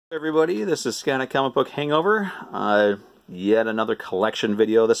Everybody, this is Scanna Comic Book Hangover. Yet another collection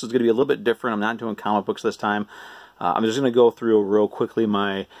video. This is going to be a little bit different. I'm not doing comic books this time. I'm just going to go through real quickly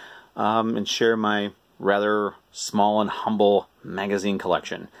my and share my rather small and humble magazine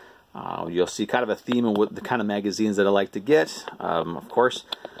collection. You'll see kind of a theme of what the kind of magazines that I like to get, of course.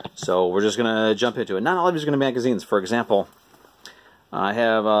 So we're just going to jump into it. Not all of these are going to be magazines. For example, I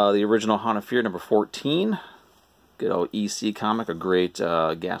have the original Haunted of Fear number 14. Good old EC comic, a great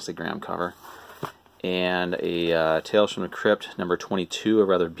Ghastly Graham cover, and a Tales from the Crypt number 22, a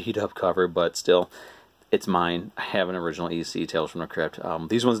rather beat up cover, but still, it's mine. I have an original EC Tales from the Crypt.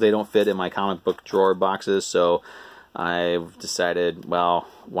 These ones, they don't fit in my comic book drawer boxes, so I've decided, well,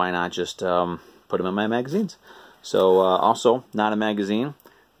 why not just put them in my magazines? So also, not a magazine,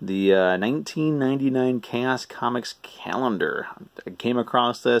 the 1999 Chaos Comics calendar. I came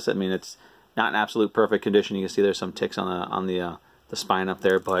across this. I mean, it's not in absolute perfect condition. You can see there's some ticks on the spine up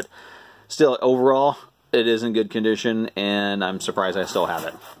there, but still, overall, it is in good condition, and I'm surprised I still have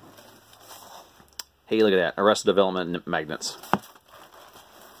it. Hey, look at that. Arrested Development magnets.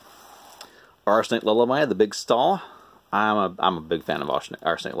 Arsenic Lullaby, the big stall. I'm a big fan of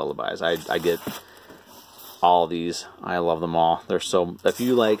Arsenic Lullabies. I get all of these. I love them all. They're so, if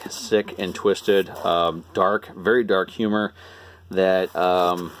you like sick and twisted, dark, very dark humor that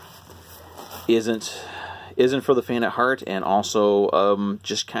isn't for the faint at heart, and also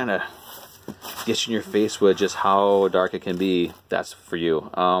just kind of gets you in your face with just how dark it can be, that's for you.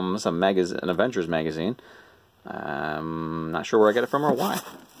 It's a magazine, an Avengers magazine. Not sure where I got it from or why.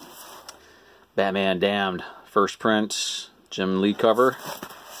 Batman Damned, first print, Jim Lee cover.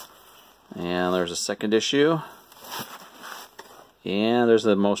 And there's a second issue. And there's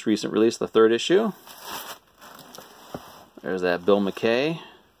the most recent release, the third issue. There's that Bill McKay.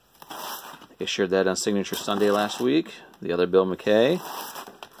 I shared that on Signature Sunday last week. The other Bill McKay,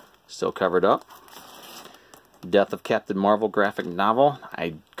 still covered up. Death of Captain Marvel graphic novel.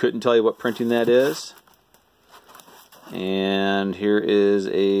 I couldn't tell you what printing that is. And here is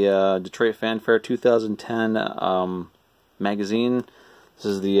a Detroit Fanfare 2010 magazine. This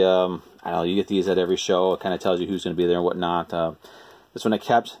is the, I don't know, you get these at every show. It kind of tells you who's going to be there and whatnot. This one I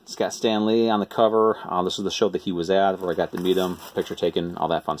kept. It's got Stan Lee on the cover. This is the show that he was at, where I got to meet him, picture taken, all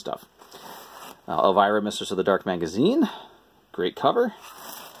that fun stuff. Elvira, Mistress of the Dark magazine. Great cover.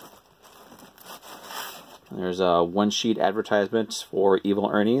 There's a one-sheet advertisement for Evil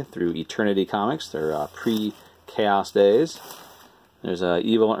Ernie through Eternity Comics. They're pre-Chaos days. There's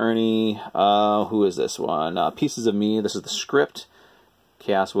Evil Ernie. Who is this one? Pieces of Me. This is the script.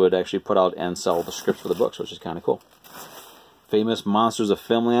 Chaos would actually put out and sell the scripts for the books, which is kind of cool. Famous Monsters of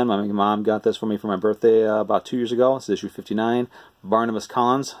Filmland. My mom got this for me for my birthday about 2 years ago. This is issue 59. Barnabas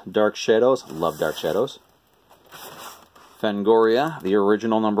Collins, Dark Shadows. Love Dark Shadows. Fangoria, the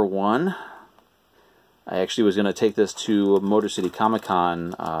original number 1. I actually was going to take this to Motor City Comic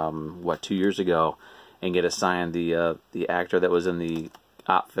Con, 2 years ago, and get it signed. The actor that was in the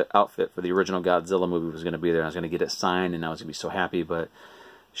outfit for the original Godzilla movie was going to be there, and I was going to get it signed, and I was going to be so happy, but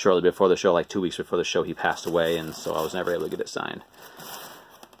shortly before the show, like 2 weeks before the show, he passed away, and so I was never able to get it signed.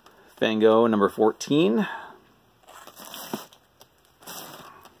 Fango number 14.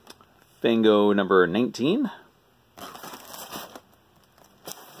 Fango number 19.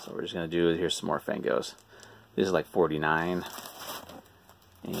 So we're just going to do, here's some more Fangos. These are like 49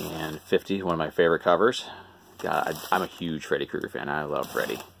 and 50, one of my favorite covers. God, I'm a huge Freddy Krueger fan. I love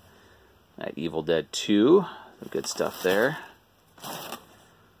Freddy. Evil Dead 2, some good stuff there.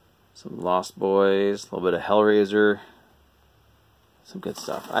 Some Lost Boys, a little bit of Hellraiser, some good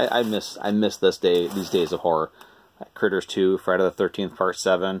stuff. I miss these days of horror. Critters 2, Friday the 13th Part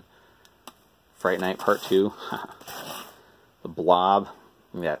 7, Fright Night Part 2, The Blob.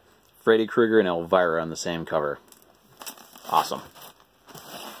 We got Freddy Krueger and Elvira on the same cover. Awesome.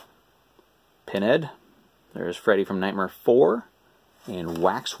 Pinhead. There's Freddy from Nightmare 4, and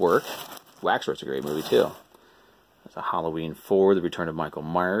Waxwork. Waxwork's a great movie too. There's a Halloween 4, The Return of Michael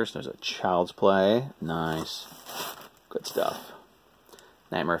Myers. There's a Child's Play. Nice. Good stuff.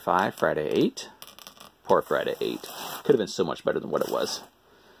 Nightmare 5, Friday 8. Poor Friday 8. Could have been so much better than what it was.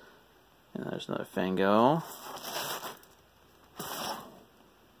 And there's another Fango.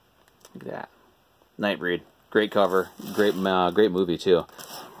 Look at that. Nightbreed. Great cover. Great movie too.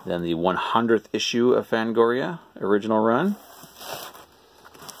 Then the 100th issue of Fangoria, original run.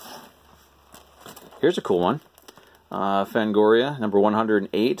 Here's a cool one. Fangoria, number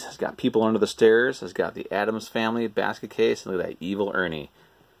 108. It's got People Under the Stairs. It's got the Addams Family, Basket Case, and look at that, Evil Ernie.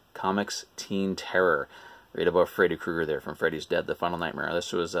 Comics Teen Terror. Read about Freddy Krueger there from Freddy's Dead, The Final Nightmare.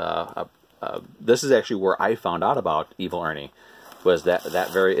 This was this is actually where I found out about Evil Ernie. was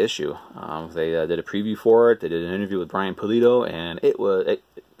that very issue. They did a preview for it. They did an interview with Brian Pulido, and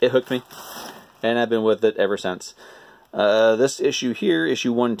it hooked me, and I've been with it ever since. This issue here,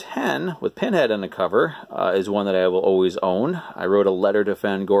 issue 110, with Pinhead on the cover, is one that I will always own. I wrote a letter to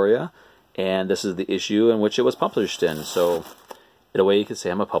Fangoria, and this is the issue in which it was published in. So, in a way, you could say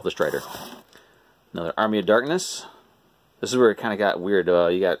I'm a published writer. Another Army of Darkness. This is where it kind of got weird.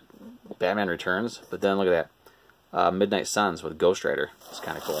 You got Batman Returns, but then look at that. Midnight Suns with Ghost Rider. It's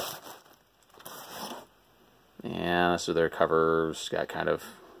kind of cool. And so their covers got kind of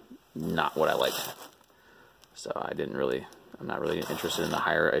not what I like. So I'm not really interested in the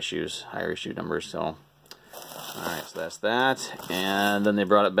higher issue numbers. So, alright, so that's that. And then they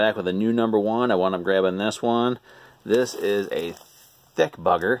brought it back with a new #1. I wound up grabbing this one. This is a thick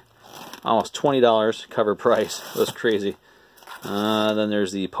bugger. Almost $20 cover price. It was crazy. Then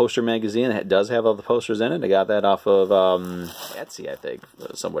there's the poster magazine. It does have all the posters in it. I got that off of Etsy, I think.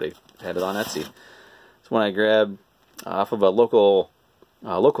 Somebody had it on Etsy. It's one I grabbed off of a local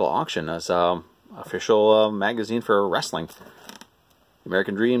auction. It's official magazine for wrestling.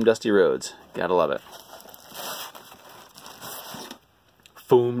 American Dream, Dusty Rhodes. Gotta love it.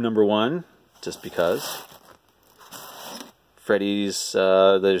 Foom #1, just because. Freddy's,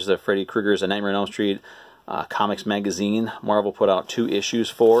 there's the Freddy Krueger's A Nightmare on Elm Street comics magazine. Marvel put out 2 issues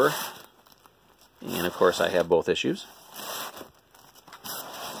for. And of course I have both issues.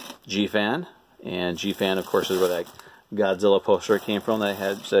 G-Fan. And G-Fan, of course, is where that Godzilla poster came from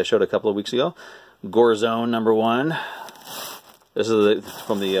that I showed a couple of weeks ago. Gore Zone #1. This is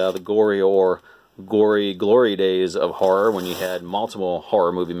from the gory or gory glory days of horror when you had multiple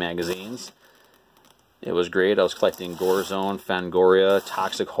horror movie magazines. It was great. I was collecting Gore Zone, Fangoria,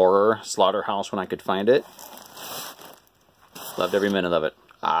 Toxic Horror, Slaughterhouse when I could find it. Loved every minute of it.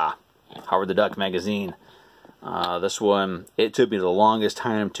 Howard the Duck magazine. This one, it took me the longest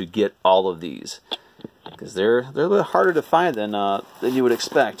time to get all of these, because they're a little harder to find than you would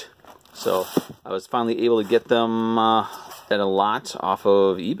expect. So I was finally able to get them at a lot off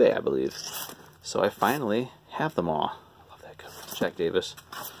of eBay, I believe. So I finally have them all. I love that cover. Jack Davis.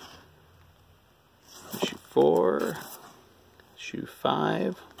 Issue 4, issue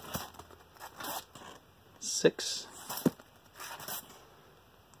 5, 6.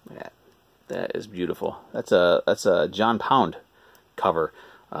 Yeah, that is beautiful. That's a John Pound cover.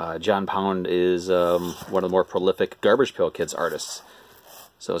 John Pound is one of the more prolific Garbage Pail Kids artists.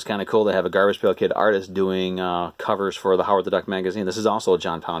 So it's kind of cool to have a Garbage Pail Kid artist doing covers for the Howard the Duck magazine. This is also a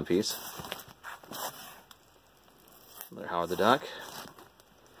John Pound piece. Another Howard the Duck.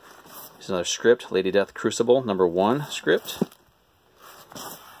 Here's another script, Lady Death Crucible #1 script.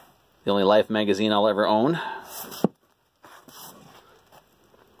 The only Life magazine I'll ever own.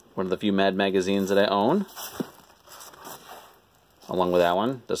 One of the few Mad magazines that I own. Along with that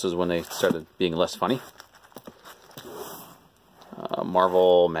one. This was when they started being less funny.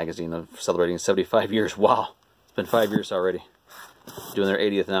 Marvel magazine celebrating 75 years. Wow, it's been 5 years already. Doing their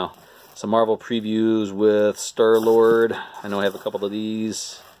 80th now. Some Marvel previews with Star-Lord. I know I have a couple of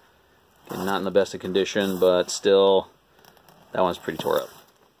these. Not in the best of condition, but still, that one's pretty tore up.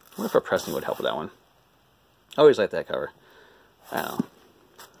 I wonder if a pressing would help with that one. I always like that cover. I don't know.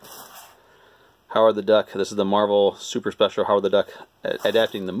 Howard the Duck. This is the Marvel Super Special Howard the Duck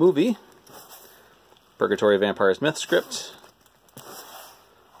adapting the movie. Purgatory Vampires Myth script.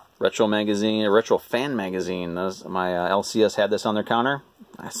 Retro magazine, a retro fan magazine. My LCS had this on their counter.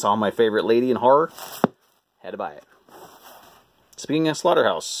 I saw my favorite lady in horror. Had to buy it. Speaking of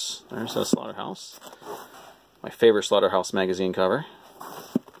Slaughterhouse, there's a Slaughterhouse. My favorite Slaughterhouse magazine cover.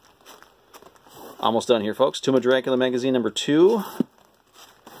 Almost done here, folks. Tomb of Dracula magazine #2.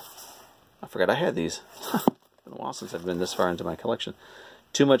 I forgot I had these. It's been a while since I've been this far into my collection.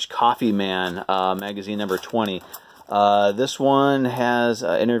 Too Much Coffee Man magazine #20. This one has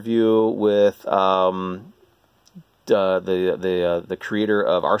an interview with the creator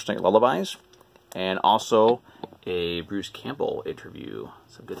of Arsenic Lullabies, and also a Bruce Campbell interview.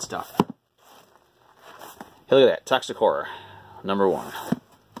 Some good stuff. Hey, look at that. Toxic Horror #1.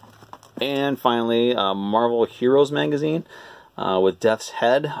 And finally, Marvel Heroes magazine with Death's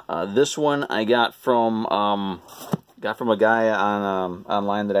Head. This one I got from a guy on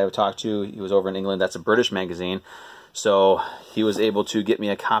online that I've talked to. He was over in England. That's a British magazine. So he was able to get me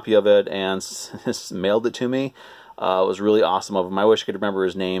a copy of it and mailed it to me. It was really awesome of him. I wish I could remember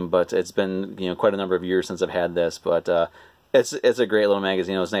his name, but it's been quite a number of years since I've had this. But it's a great little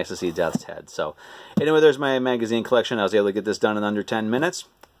magazine. It was nice to see Death's Head. So anyway, there's my magazine collection. I was able to get this done in under 10 minutes.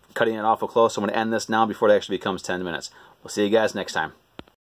 Cutting it awful close. So I'm going to end this now before it actually becomes 10 minutes. We'll see you guys next time.